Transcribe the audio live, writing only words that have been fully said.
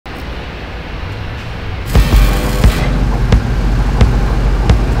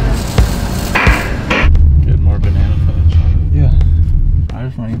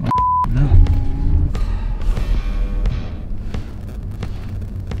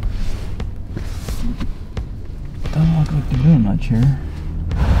Doesn't look like they're doing much here.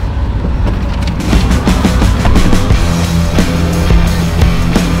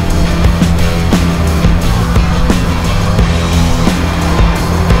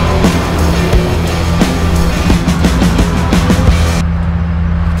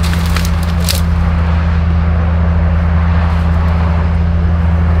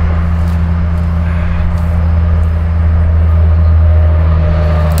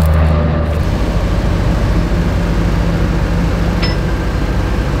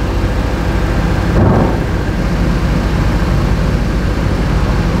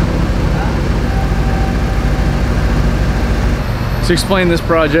 To explain this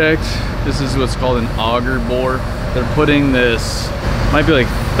project, this is what's called an auger bore. They're putting this, might be like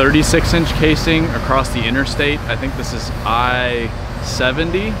 36-inch casing across the interstate. I think this is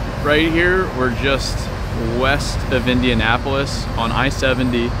I-70 right here. We're just west of Indianapolis on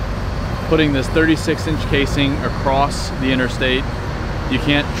I-70, putting this 36-inch casing across the interstate. You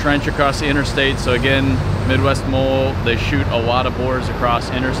can't trench across the interstate, so again, Midwest Mole, they shoot a lot of bores across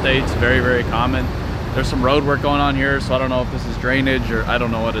interstates, very, very common. There's some road work going on here, so I don't know if this is drainage or I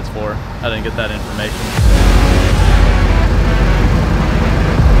don't know what it's for. I didn't get that information.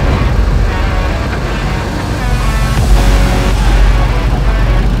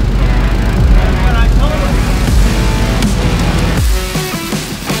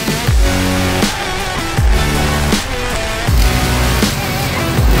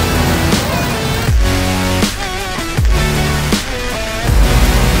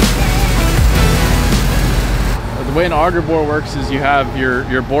 The way an auger bore works is you have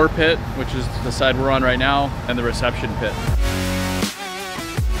your bore pit, which is the side we're on right now, and the reception pit.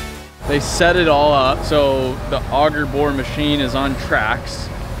 They set it all up so the auger bore machine is on tracks,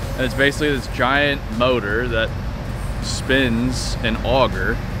 and it's basically this giant motor that spins an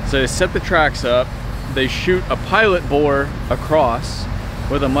auger. So they set the tracks up, they shoot a pilot bore across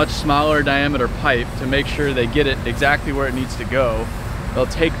with a much smaller diameter pipe to make sure they get it exactly where it needs to go. They'll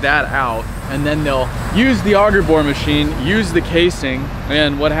take that out, and then they'll use the auger bore machine, use the casing,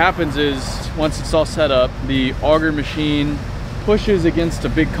 and what happens is, once it's all set up, the auger machine pushes against a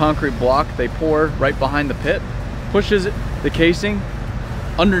big concrete block they pour right behind the pit, pushes the casing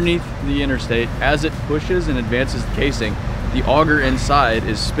underneath the interstate. As it pushes and advances the casing, the auger inside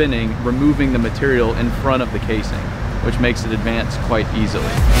is spinning, removing the material in front of the casing, which makes it advance quite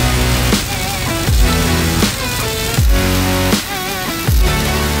easily.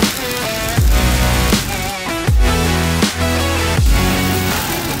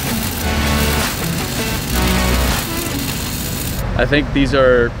 I think these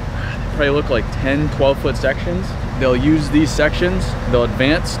are, probably look like 10, 12-foot sections. They'll use these sections, they'll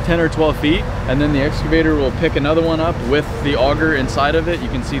advance 10 or 12 feet, and then the excavator will pick another one up with the auger inside of it. You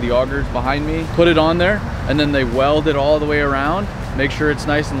can see the augers behind me. Put it on there, and then they weld it all the way around, make sure it's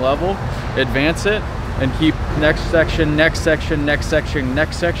nice and level, advance it, and keep next section, next section, next section,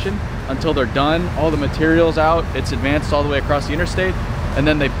 next section, until they're done. All the material's out, it's advanced all the way across the interstate, and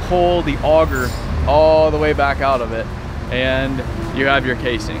then they pull the auger all the way back out of it, and you have your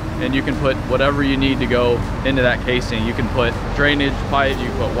casing, and you can put whatever you need to go into that casing. You can put drainage pipe, you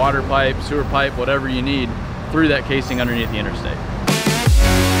can put water pipe, sewer pipe, whatever you need through that casing underneath the interstate.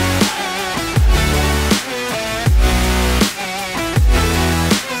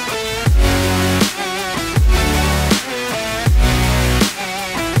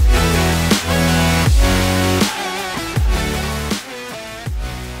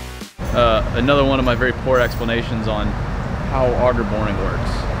 Another one of my very poor explanations on how auger boring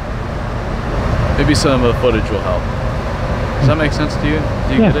works. Maybe some of the footage will help. Does that make sense to you?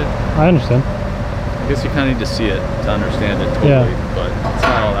 Do you get it? I understand. I guess you kind of need to see it to understand it totally, but it's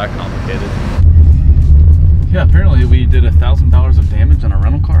not all that complicated. Yeah, apparently we did $1,000 of damage on a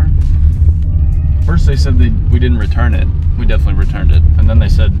rental car. First they said we didn't return it. We definitely returned it. And then they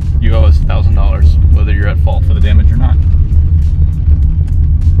said, you owe us $1,000, whether you're at fault for the damage or not.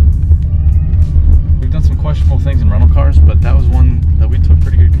 Done some questionable things in rental cars, but that was one that we took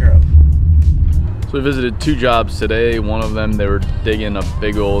pretty good care of. So we visited 2 jobs today. One of them, they were digging a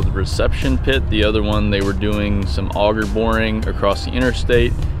big old reception pit. The other one, they were doing some auger boring across the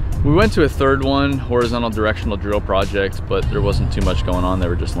interstate. We went to a third one, horizontal directional drill project, but there wasn't too much going on. They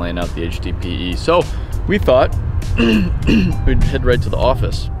were just laying out the HDPE. So we thought we'd head right to the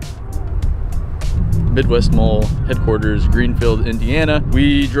office. Midwest Mole headquarters, Greenfield, Indiana.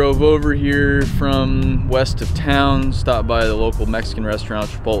 We drove over here from west of town, stopped by the local Mexican restaurant,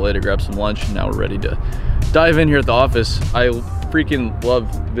 Chipotle, to grab some lunch, and now we're ready to dive in here at the office. I freaking love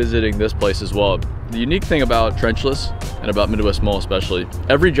visiting this place as well. The unique thing about Trenchless, and about Midwest Mole especially,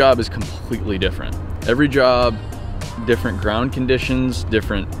 every job is completely different. Every job different ground conditions,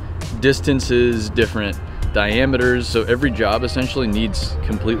 different distances, different diameters. So every job essentially needs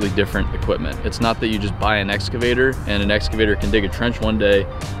completely different equipment. It's not that you just buy an excavator and an excavator can dig a trench one day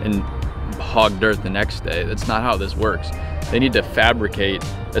and hog dirt the next day. That's not how this works. They need to fabricate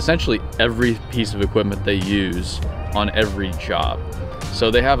essentially every piece of equipment they use on every job.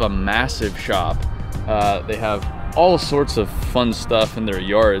 So they have a massive shop. They have all sorts of fun stuff in their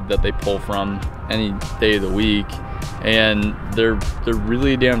yard that they pull from any day of the week, and they're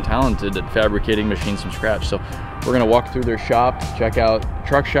really damn talented at fabricating machines from scratch. So we're gonna walk through their shop, check out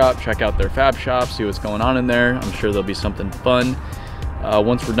truck shop, check out their fab shop, see what's going on in there. I'm sure there'll be something fun.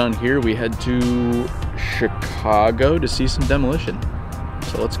 Once we're done here, we head to Chicago to see some demolition.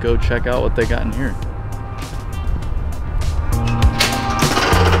 So let's go check out what they got in here.